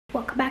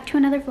Welcome back to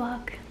another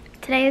vlog.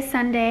 Today is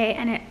Sunday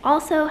and it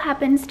also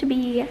happens to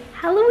be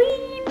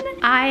Halloween.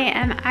 I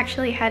am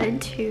actually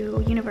headed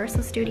to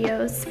Universal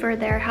Studios for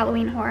their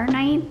Halloween Horror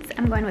Nights.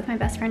 I'm going with my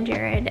best friend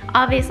Jared.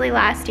 Obviously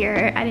last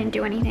year I didn't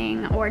do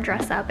anything or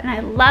dress up, and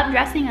I love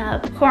dressing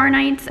up. Horror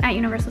Nights at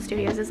Universal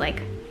Studios is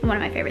like one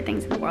of my favorite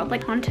things in the world.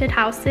 Like haunted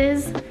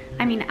houses,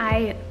 I mean,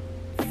 I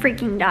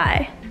freaking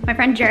die. My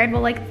friend Jared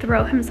will like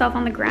throw himself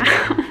on the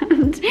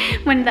ground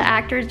when the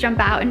actors jump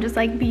out and just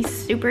like be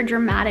super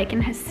dramatic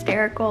and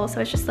hysterical.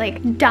 So it's just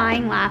like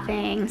dying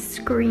laughing,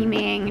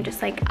 screaming,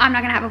 just like I'm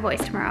not gonna have a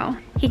voice tomorrow.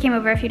 He came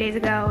over a few days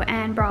ago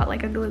and brought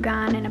like a glue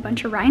gun and a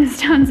bunch of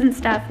rhinestones and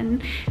stuff,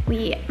 and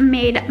we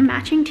made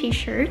matching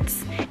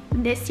t-shirts.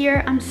 This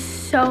year I'm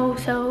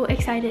so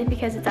excited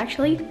because it's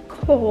actually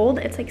cold.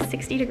 It's like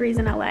 60 degrees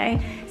in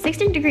LA.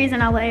 60 degrees in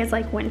LA is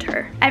like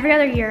winter. Every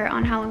other year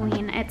on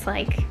Halloween it's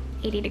like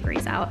 80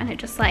 degrees out, and it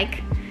just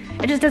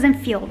doesn't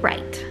feel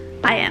right.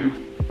 I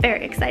am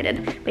very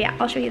excited. But yeah,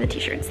 I'll show you the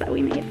t-shirts that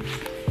we made.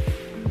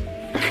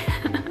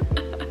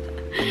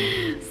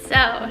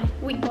 So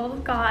we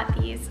both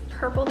got these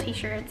purple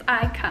t-shirts.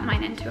 I cut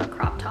mine into a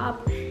crop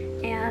top,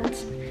 and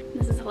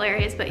this is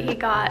hilarious, but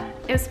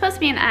it was supposed to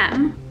be an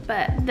M,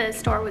 but the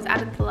store was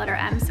out of the letter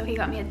M, so he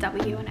got me a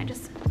W, and I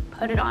just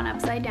put it on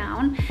upside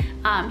down.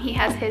 He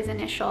has his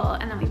initial,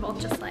 and then we both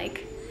just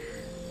like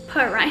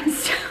put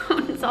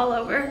rhinestones all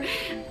over.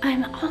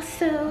 I'm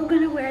also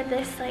gonna wear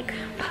this like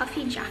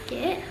puffy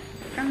jacket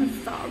from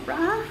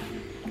Zara.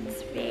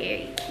 It's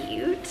very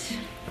cute.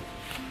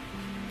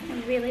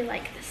 I really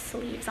like the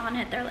sleeves on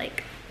it. They're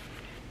like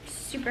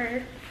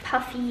super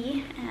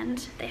puffy,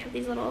 and they have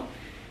these little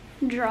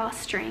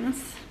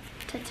drawstrings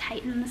to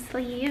tighten the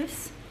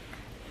sleeves.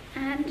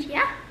 And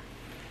yeah,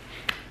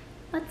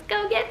 let's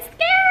go get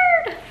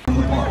scared.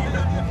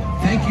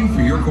 Thank you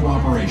for your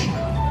cooperation.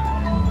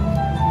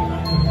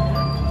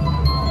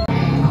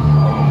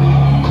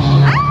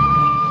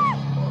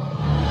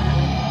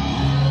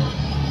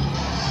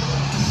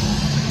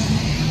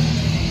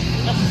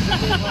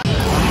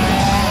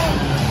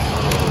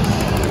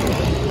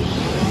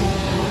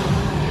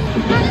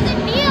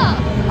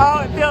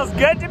 Oh, it feels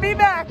good to be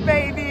back,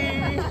 baby!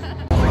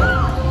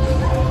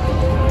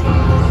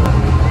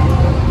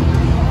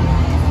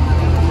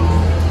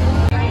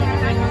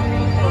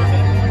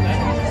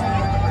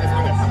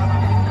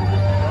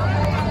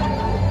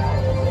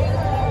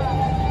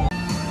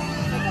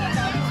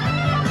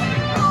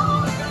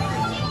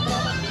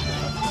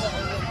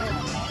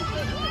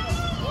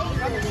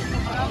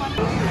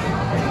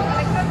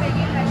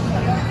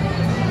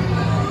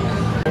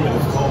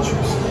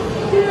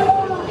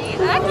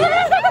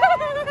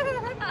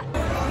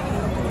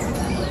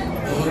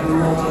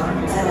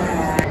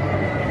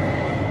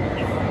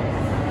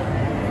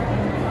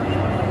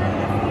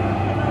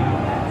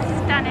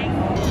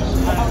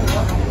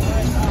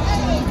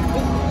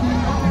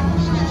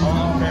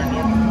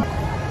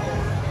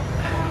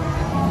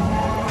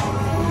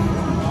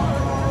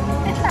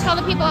 Tell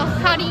the people,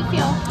 how do you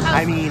feel?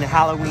 I mean,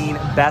 Halloween,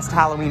 best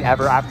Halloween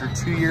ever. After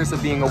 2 years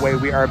of being away,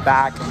 we are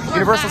back.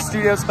 Universal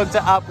Studios hooked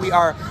it up. We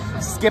are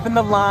skipping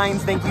the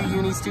lines. Thank you,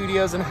 Uni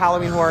Studios and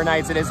Halloween Horror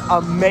Nights. It is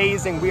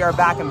amazing. We are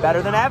back and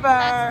better than ever.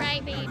 That's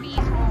right, baby.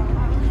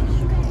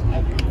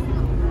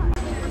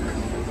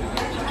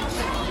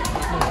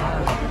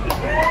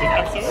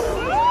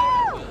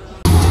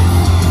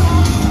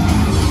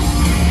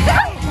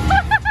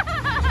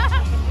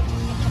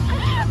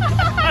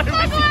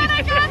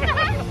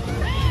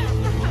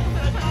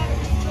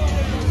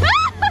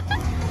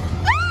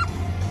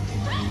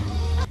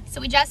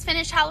 We just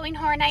finished Halloween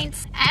Horror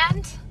Nights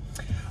and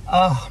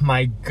Oh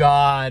my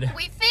God.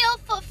 we feel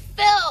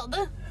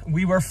fulfilled.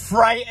 We were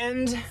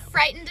frightened.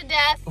 Frightened to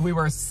death. We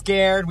were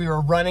scared. We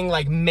were running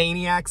like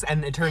maniacs,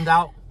 and it turned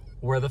out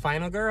we're the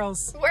final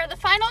girls. We're the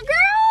final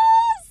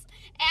girls!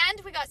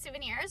 And we got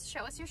souvenirs.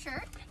 Show us your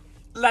shirt.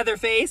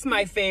 Leatherface,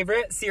 my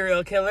favorite,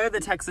 serial killer, the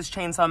Texas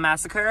Chainsaw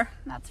Massacre.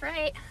 That's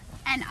right.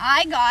 And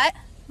I got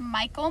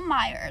Michael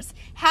Myers,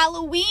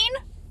 Halloween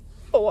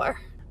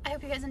 4. I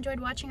hope you guys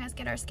enjoyed watching us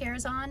get our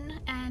scares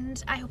on,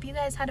 and I hope you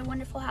guys had a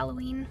wonderful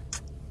Halloween.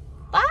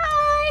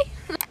 Bye!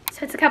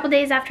 So it's a couple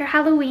days after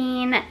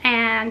Halloween,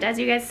 and as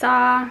you guys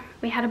saw,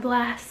 we had a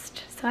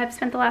blast. So I've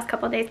spent the last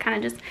couple of days kind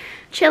of just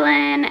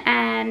chilling,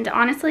 and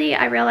honestly,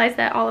 I realized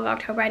that all of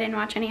October I didn't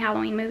watch any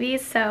Halloween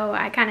movies, so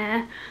I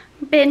kind of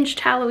binged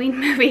Halloween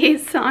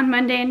movies on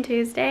Monday and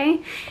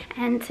Tuesday.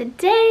 And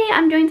today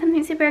I'm doing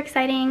something super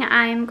exciting.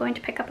 I'm going to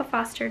pick up a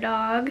foster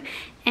dog,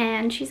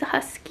 and she's a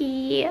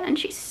husky, and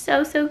she's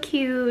so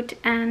cute,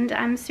 and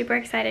I'm super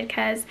excited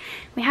because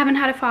we haven't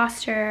had a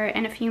foster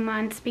in a few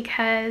months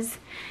because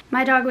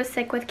my dog was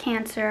sick with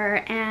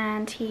cancer,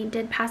 and he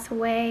did pass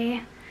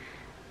away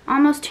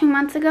almost 2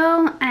 months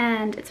ago,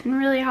 and it's been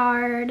really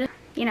hard.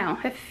 You know,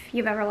 if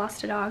you've ever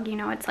lost a dog, you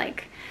know it's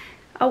like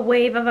a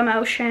wave of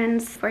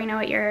emotions. Before you know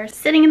it, you're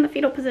sitting in the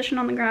fetal position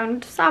on the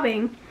ground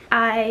sobbing.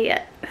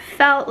 I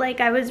felt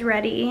like I was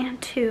ready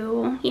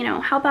to, you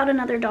know, help out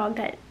another dog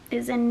that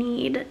is in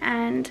need,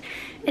 and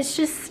it's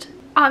just,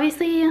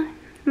 obviously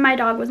my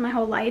dog was my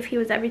whole life. He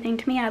was everything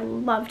to me. I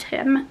loved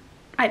him.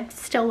 I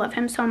still love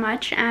him so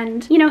much.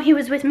 And, you know, he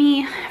was with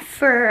me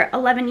for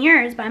 11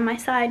 years by my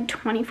side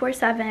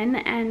 24/7,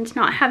 and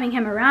not having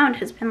him around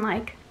has been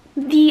like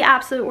the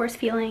absolute worst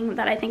feeling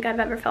that I think I've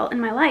ever felt in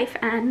my life.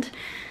 And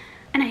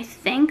I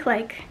think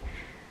like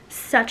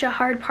such a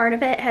hard part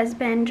of it has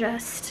been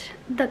just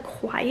the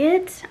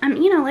quiet.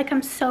 You know, like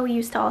I'm so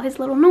used to all his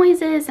little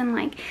noises and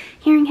like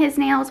hearing his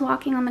nails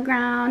walking on the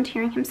ground,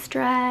 hearing him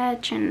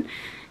stretch, and,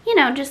 you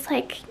know, just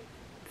like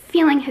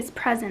feeling his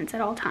presence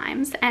at all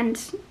times. And,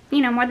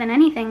 you know, more than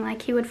anything,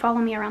 like he would follow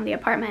me around the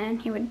apartment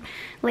and he would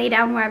lay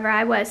down wherever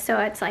I was. So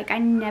it's like I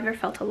never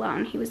felt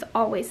alone. He was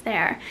always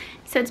there.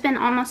 So it's been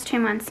almost 2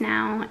 months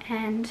now,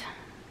 and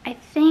I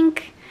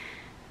think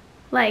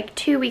like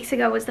 2 weeks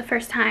ago was the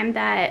first time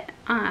that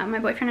my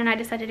boyfriend and I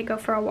decided to go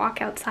for a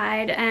walk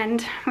outside,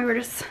 and we were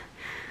just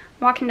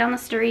walking down the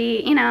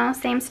street, you know,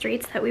 same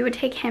streets that we would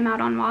take him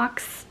out on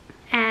walks,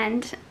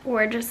 and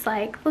we're just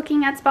like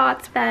looking at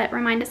spots that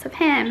remind us of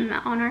him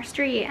on our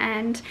street,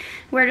 and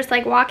we're just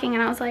like walking,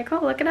 and I was like, oh,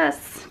 look at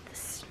us,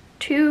 this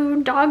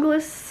 2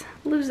 dogless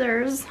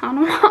losers on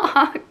a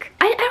walk.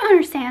 I don't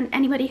understand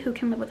anybody who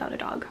can live without a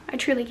dog. I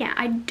truly can't.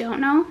 I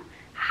don't know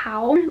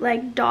how.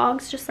 Like,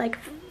 dogs just like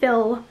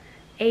fill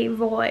a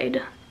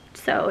void.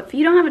 So if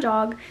you don't have a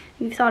dog,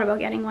 you've thought about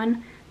getting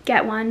one,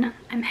 get one.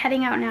 I'm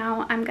heading out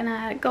now. I'm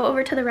gonna go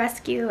over to the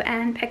rescue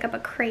and pick up a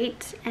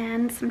crate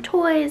and some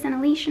toys and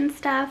a leash and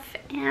stuff,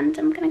 and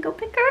I'm gonna go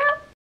pick her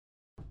up.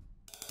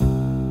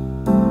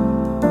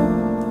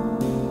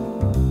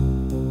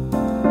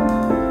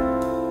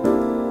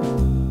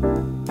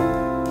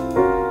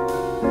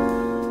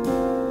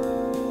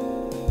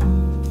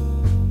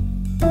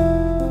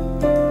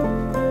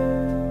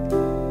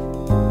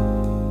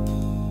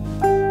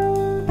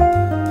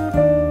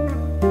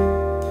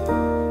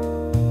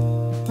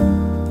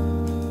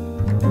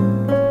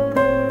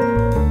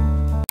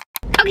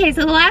 Okay,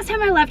 so the last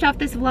time I left off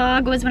this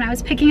vlog was when I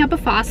was picking up a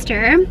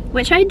foster,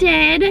 which I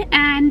did,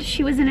 and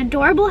she was an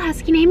adorable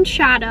husky named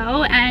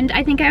Shadow, and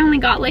I think I only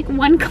got like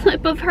 1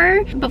 clip of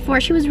her before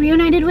she was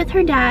reunited with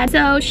her dad.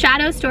 So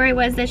Shadow's story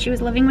was that she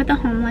was living with a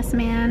homeless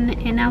man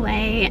in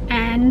LA,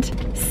 and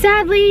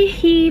sadly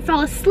he fell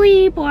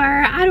asleep, or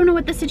I don't know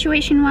what the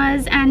situation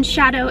was, and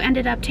Shadow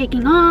ended up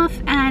taking off,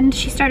 and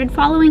she started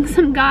following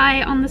some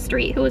guy on the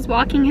street who was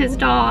walking his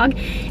dog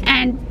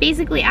and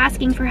basically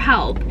asking for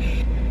help.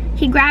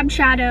 He grabbed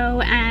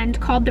Shadow and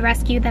called the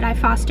rescue that I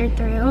fostered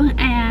through,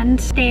 and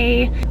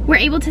they were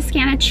able to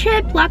scan a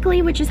chip,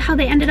 luckily, which is how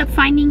they ended up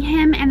finding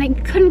him, and they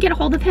couldn't get a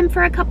hold of him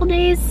for a couple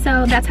days,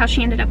 so that's how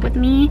she ended up with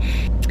me.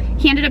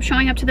 He ended up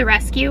showing up to the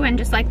rescue and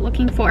just like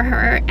looking for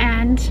her,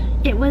 and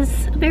it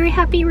was a very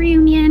happy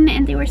reunion,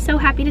 and they were so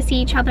happy to see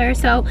each other.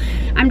 So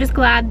I'm just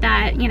glad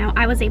that, you know,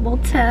 I was able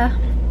to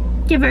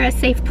give her a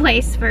safe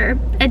place for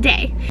a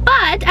day.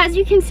 But as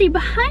you can see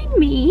behind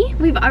me,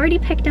 we've already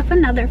picked up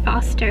another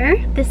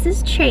foster. This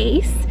is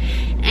Chase,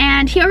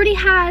 and he already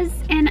has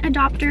an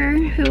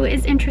adopter who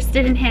is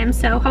interested in him,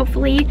 so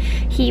hopefully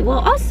he will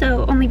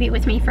also only be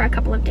with me for a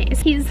couple of days.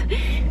 He's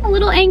a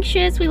little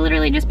anxious. We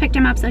literally just picked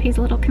him up, so he's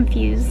a little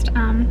confused.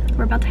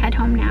 We're about to head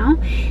home now,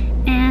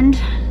 and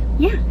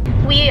yeah.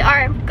 We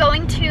are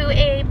going to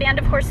a Band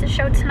of Horses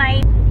show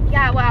tonight.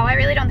 Yeah, wow, I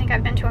really don't think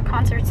I've been to a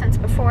concert since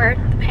before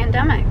the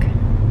pandemic.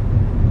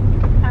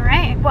 All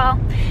right, well,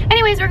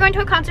 anyways, we're going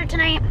to a concert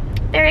tonight.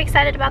 Very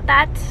excited about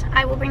that.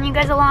 I will bring you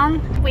guys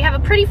along. We have a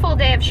pretty full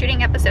day of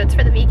shooting episodes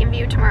for the Vegan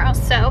View tomorrow,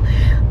 so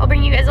I'll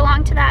bring you guys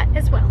along to that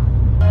as well.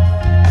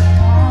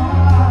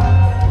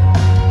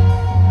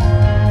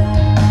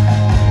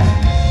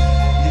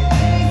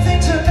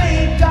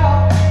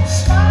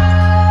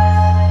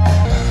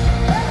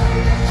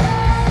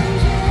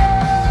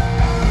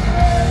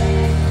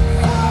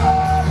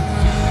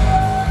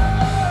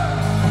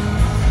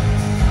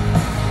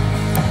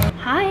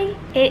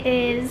 It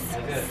is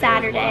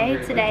Saturday.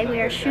 Today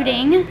we are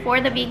shooting for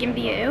the Vegan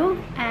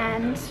View,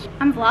 and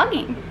I'm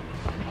vlogging.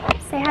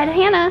 Say hi to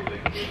Hannah.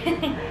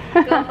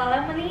 Go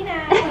follow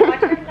Melina.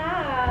 Watch her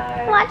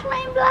vlogs. Watch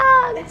my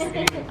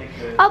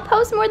vlogs. I'll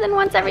post more than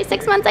once every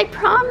 6 months, I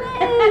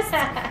promise.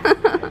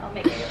 I'll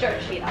make a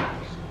dirt sheet off.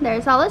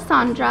 There's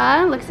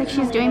Alessandra. Looks like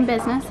she's doing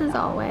business as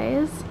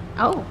always.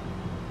 Oh.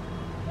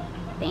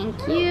 Thank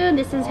you.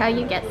 This is how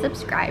you get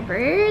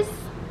subscribers.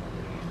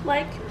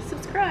 Like,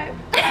 subscribe.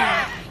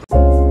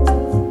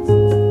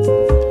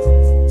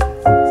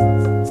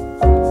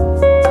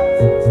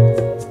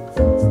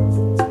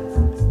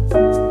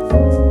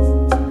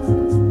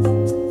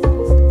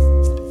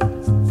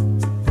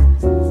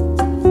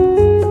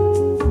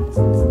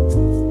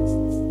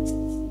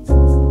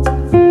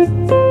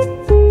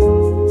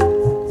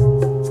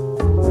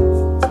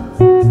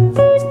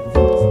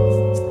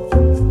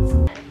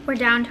 We're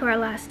down to our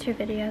last 2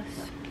 videos.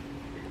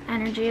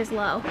 Energy is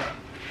low.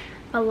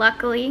 But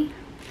luckily,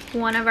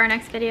 one of our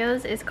next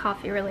videos is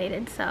coffee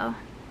related, so.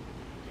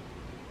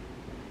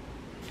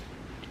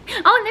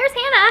 Oh, and there's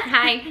Hannah.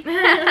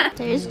 Hi.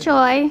 There's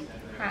Joy.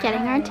 Hi.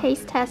 Getting our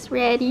taste test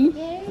ready.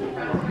 Yay.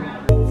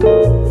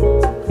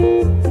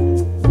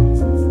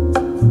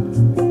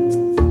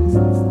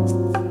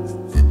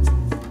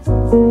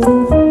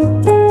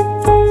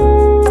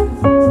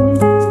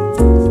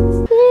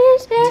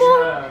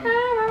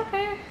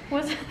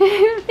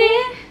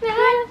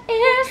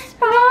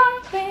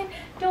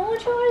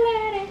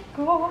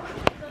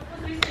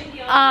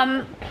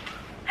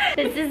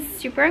 This is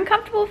super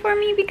uncomfortable for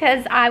me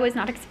because I was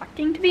not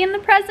expecting to be in the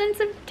presence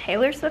of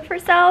Taylor Swift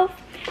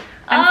herself.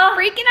 I'm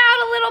freaking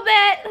out a little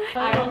bit.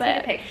 I will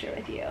take a picture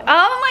with you.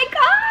 Oh my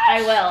gosh!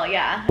 I will,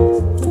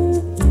 yeah.